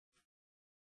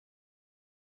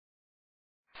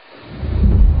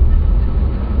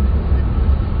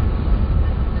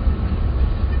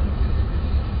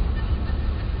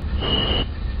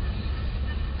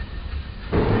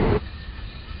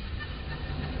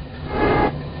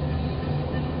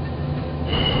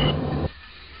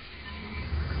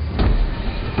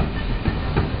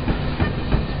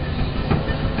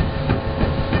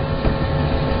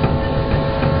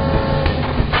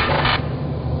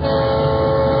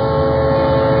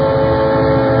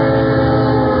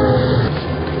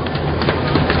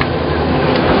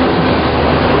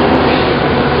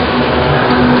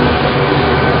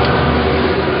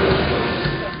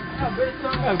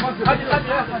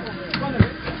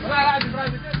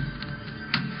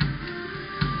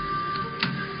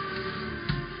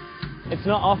It's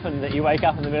not often that you wake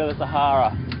up in the middle of the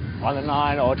Sahara on a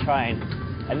 9-hour train,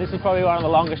 and this is probably one of the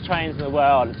longest trains in the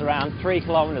world. It's around 3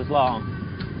 kilometers long.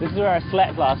 This is where I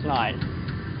slept last night,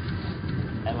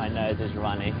 and my nose is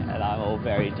runny, and I'm all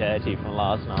very dirty from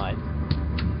last night.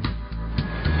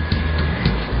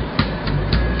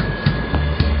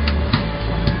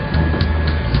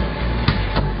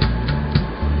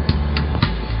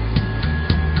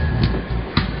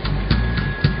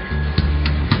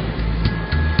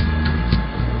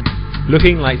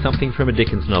 Looking like something from a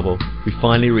Dickens novel, we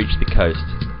finally reached the coast.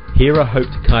 Here I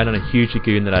hoped to kite on a huge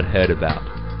lagoon that I'd heard about.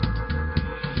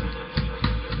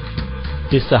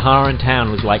 This Saharan town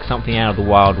was like something out of the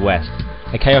Wild West,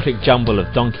 a chaotic jumble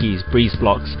of donkeys, breeze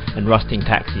blocks and rusting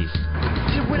taxis.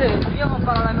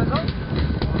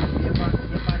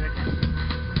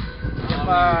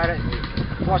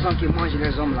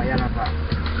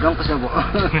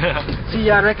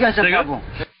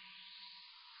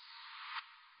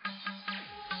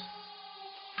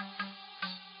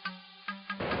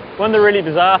 One of the really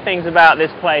bizarre things about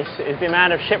this place is the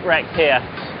amount of shipwrecks here.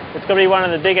 It's got to be one of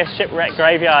the biggest shipwreck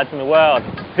graveyards in the world.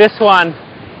 This one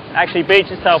actually beached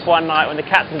itself one night when the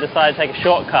captain decided to take a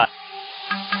shortcut.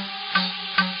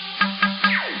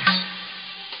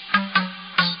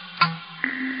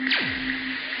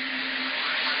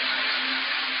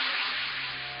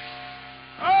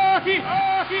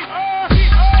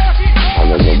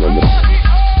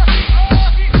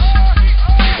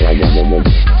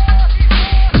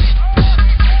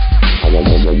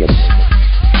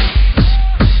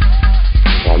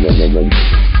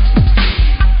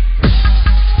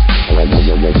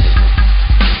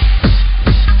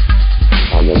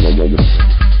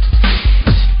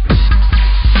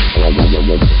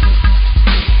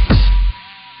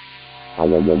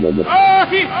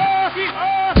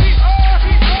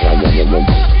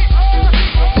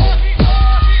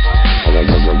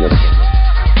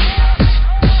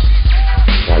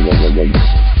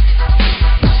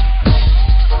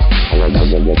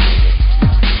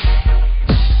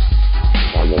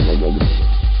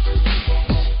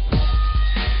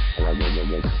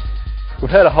 We've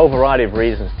heard a whole variety of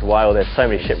reasons to why there's so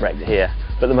many shipwrecks here,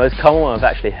 but the most common one I've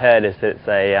actually heard is that it's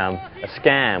a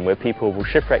scam where people will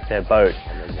shipwreck their boat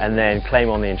and then claim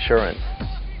on the insurance.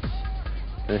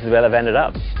 And this is where they've ended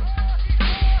up.